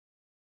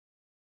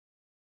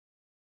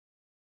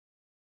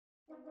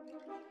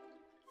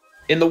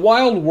In the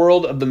wild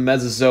world of the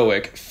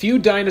Mesozoic, few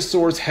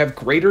dinosaurs have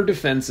greater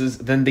defenses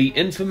than the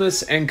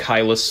infamous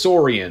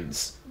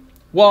Ankylosaurians.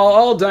 While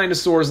all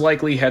dinosaurs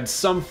likely had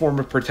some form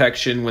of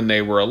protection when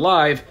they were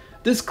alive,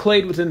 this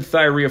clade within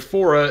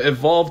Thyreophora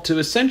evolved to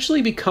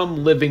essentially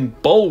become living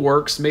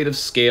bulwarks made of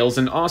scales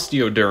and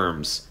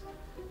osteoderms.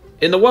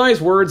 In the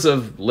wise words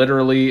of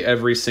literally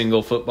every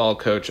single football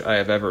coach I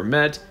have ever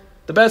met,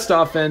 the best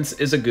offense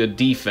is a good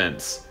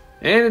defense.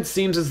 And it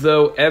seems as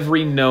though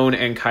every known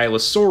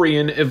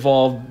Ankylosaurian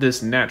evolved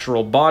this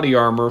natural body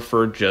armor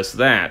for just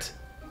that.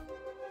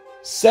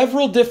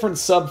 Several different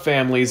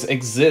subfamilies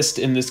exist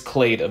in this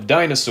clade of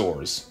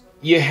dinosaurs.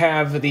 You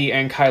have the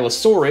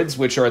Ankylosaurids,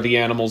 which are the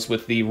animals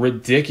with the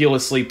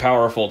ridiculously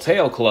powerful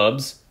tail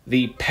clubs,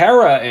 the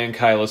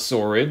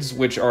Para-Ankylosaurids,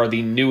 which are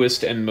the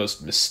newest and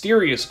most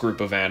mysterious group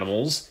of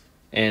animals,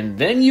 and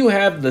then you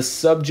have the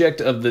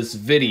subject of this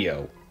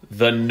video,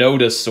 the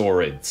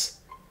Nodosaurids.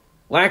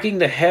 Lacking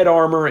the head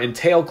armor and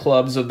tail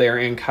clubs of their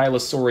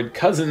ankylosaurid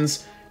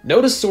cousins,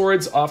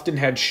 Nodosaurids often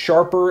had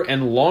sharper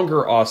and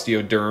longer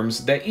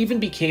osteoderms that even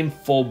became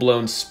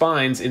full-blown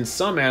spines in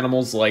some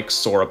animals like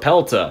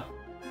Sauropelta.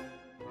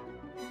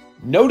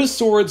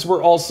 Nodosaurids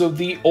were also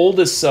the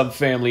oldest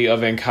subfamily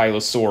of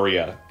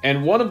Ankylosauria,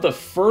 and one of the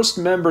first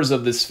members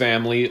of this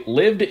family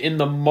lived in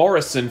the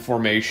Morrison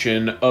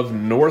Formation of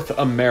North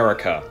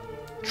America.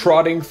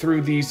 Trotting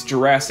through these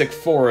Jurassic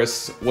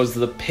forests was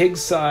the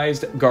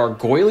pig-sized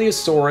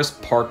Gargoyleosaurus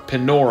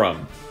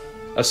parkpinorum,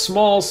 a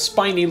small,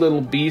 spiny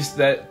little beast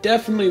that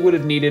definitely would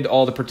have needed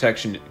all the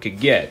protection it could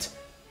get.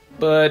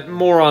 But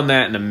more on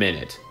that in a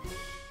minute.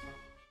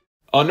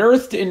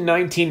 Unearthed in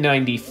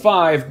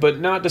 1995, but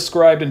not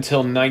described until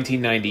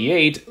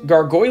 1998,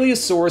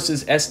 Gargoyleosaurus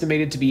is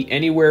estimated to be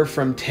anywhere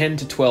from 10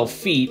 to 12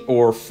 feet,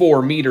 or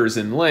 4 meters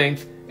in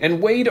length,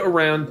 and weighed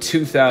around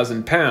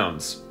 2,000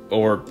 pounds.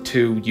 Or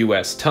 2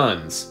 US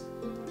tons.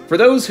 For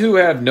those who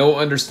have no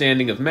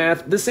understanding of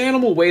math, this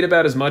animal weighed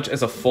about as much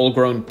as a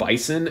full-grown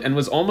bison and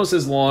was almost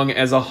as long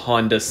as a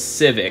Honda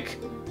Civic.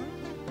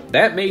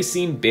 That may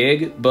seem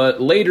big, but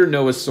later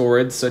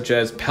noosaurids such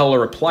as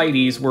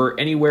Peloripplides were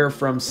anywhere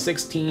from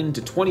 16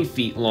 to 20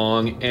 feet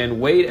long and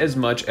weighed as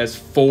much as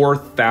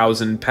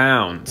 4,000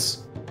 pounds.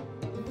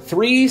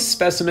 3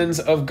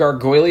 specimens of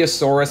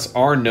Gargoyleosaurus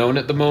are known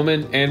at the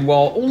moment, and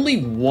while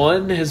only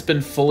one has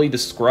been fully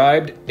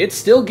described, it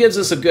still gives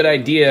us a good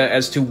idea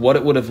as to what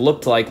it would have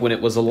looked like when it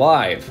was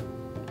alive.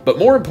 But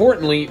more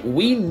importantly,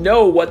 we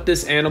know what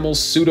this animal's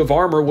suit of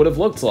armor would have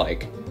looked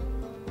like.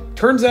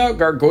 Turns out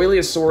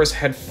Gargoyleosaurus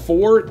had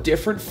 4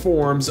 different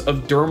forms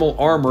of dermal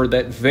armor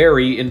that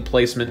vary in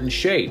placement and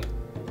shape.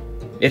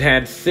 It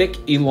had thick,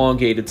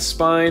 elongated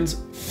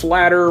spines,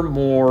 flatter,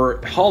 more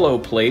hollow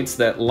plates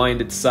that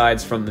lined its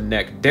sides from the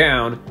neck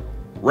down,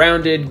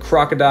 rounded,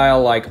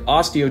 crocodile-like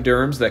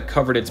osteoderms that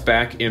covered its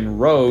back in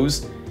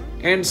rows,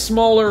 and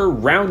smaller,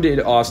 rounded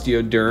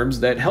osteoderms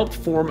that helped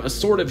form a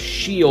sort of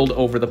shield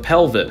over the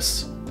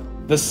pelvis.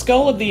 The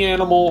skull of the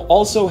animal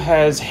also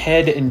has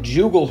head and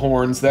jugal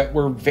horns that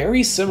were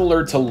very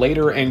similar to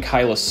later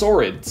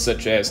ankylosaurids,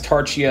 such as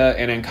Tarchia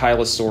and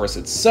Ankylosaurus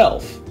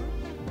itself.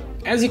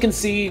 As you can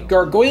see,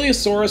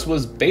 Gargoyleosaurus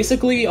was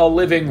basically a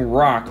living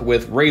rock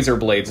with razor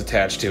blades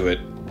attached to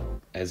it.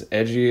 As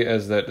edgy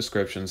as that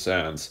description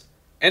sounds.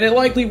 And it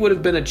likely would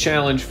have been a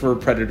challenge for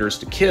predators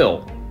to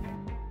kill.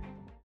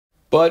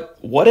 But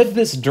what if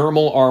this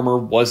dermal armor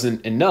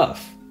wasn't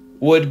enough?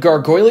 Would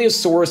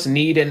Gargoyleosaurus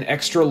need an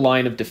extra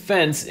line of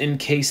defense in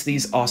case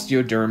these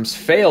osteoderms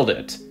failed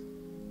it?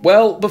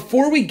 Well,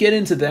 before we get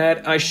into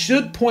that, I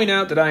should point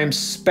out that I am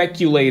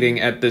speculating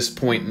at this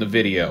point in the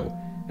video.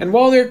 And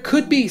while there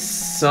could be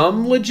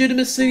some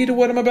legitimacy to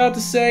what I'm about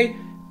to say,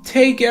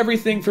 take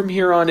everything from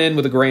here on in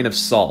with a grain of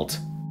salt.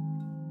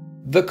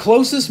 The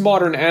closest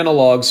modern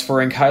analogs for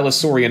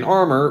ankylosaurian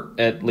armor,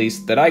 at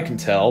least that I can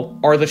tell,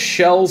 are the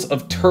shells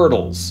of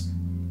turtles.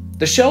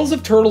 The shells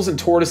of turtles and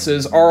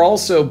tortoises are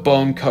also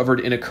bone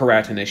covered in a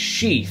keratinous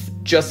sheath,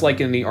 just like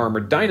in the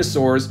armored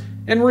dinosaurs,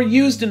 and were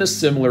used in a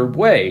similar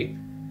way.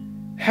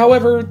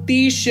 However,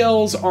 these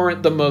shells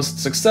aren't the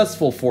most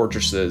successful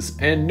fortresses,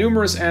 and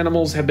numerous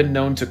animals have been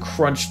known to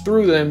crunch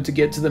through them to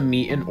get to the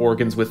meat and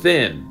organs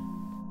within.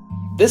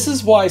 This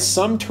is why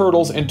some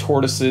turtles and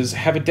tortoises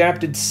have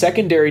adapted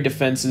secondary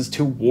defenses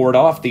to ward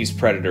off these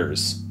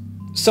predators.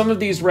 Some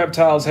of these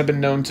reptiles have been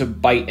known to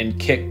bite and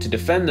kick to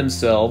defend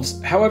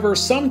themselves, however,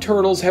 some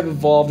turtles have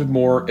evolved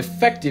more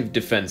effective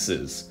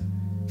defenses.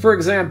 For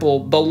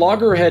example, the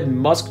loggerhead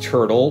musk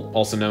turtle,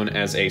 also known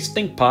as a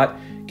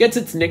stinkpot, gets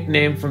its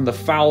nickname from the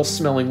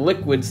foul-smelling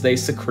liquids they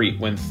secrete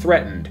when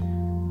threatened.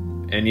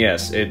 And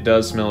yes, it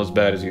does smell as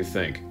bad as you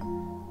think.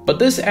 But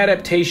this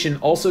adaptation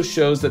also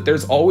shows that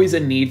there's always a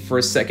need for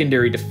a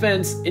secondary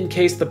defense in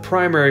case the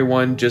primary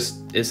one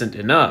just isn't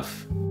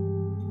enough.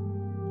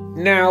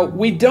 Now,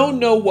 we don't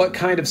know what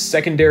kind of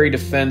secondary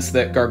defense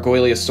that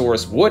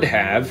Gargoyleosaurus would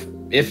have,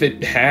 if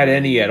it had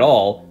any at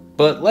all,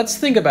 but let's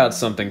think about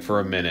something for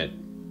a minute.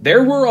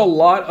 There were a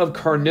lot of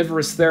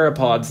carnivorous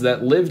theropods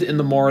that lived in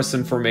the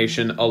Morrison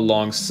Formation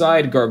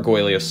alongside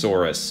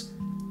Gargoyleosaurus.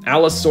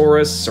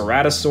 Allosaurus,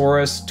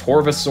 Ceratosaurus,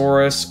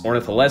 Torvosaurus,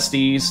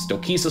 Ornitholestes,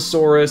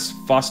 Stochisasaurus,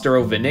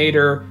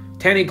 Fosterovenator,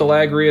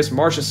 Tanigalagrius,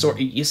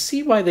 Marchasaurus. You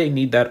see why they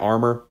need that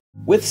armor?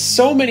 With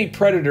so many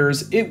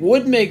predators, it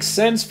would make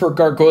sense for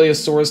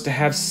Gargoyleosaurus to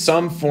have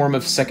some form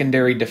of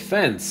secondary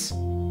defense.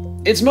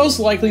 It's most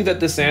likely that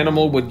this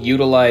animal would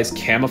utilize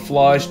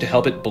camouflage to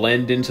help it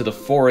blend into the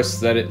forests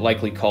that it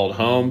likely called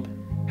home.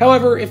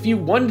 However, if you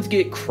wanted to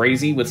get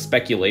crazy with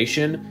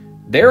speculation,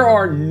 there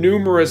are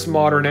numerous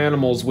modern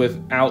animals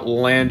with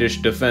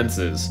outlandish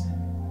defenses.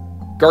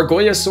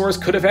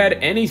 Gargoyleosaurus could have had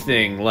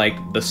anything like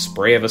the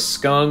spray of a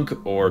skunk,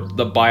 or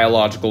the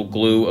biological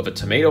glue of a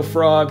tomato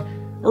frog,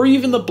 or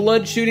even the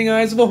blood-shooting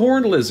eyes of a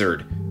horned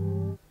lizard.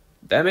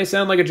 That may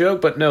sound like a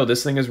joke, but no,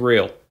 this thing is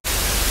real.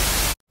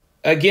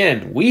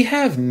 Again, we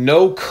have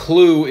no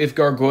clue if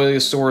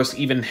Gargoyleosaurus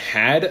even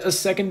had a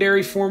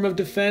secondary form of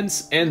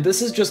defense, and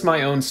this is just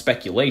my own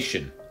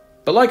speculation.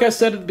 But like I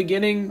said at the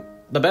beginning,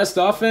 the best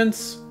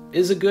offense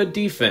is a good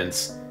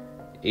defense,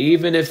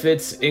 even if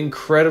it's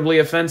incredibly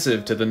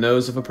offensive to the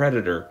nose of a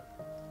predator.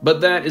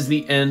 But that is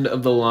the end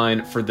of the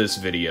line for this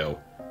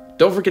video.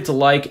 Don't forget to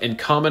like and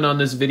comment on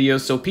this video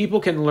so people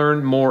can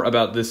learn more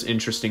about this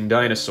interesting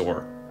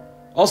dinosaur.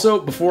 Also,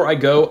 before I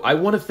go, I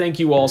want to thank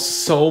you all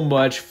so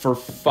much for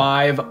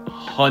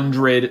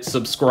 500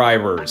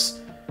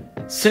 subscribers.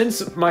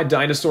 Since my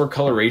dinosaur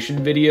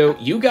coloration video,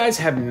 you guys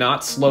have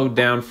not slowed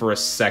down for a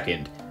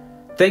second.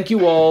 Thank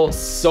you all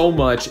so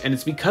much, and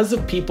it's because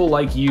of people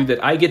like you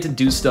that I get to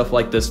do stuff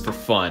like this for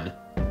fun.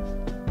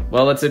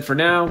 Well, that's it for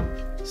now.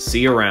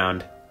 See you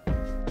around.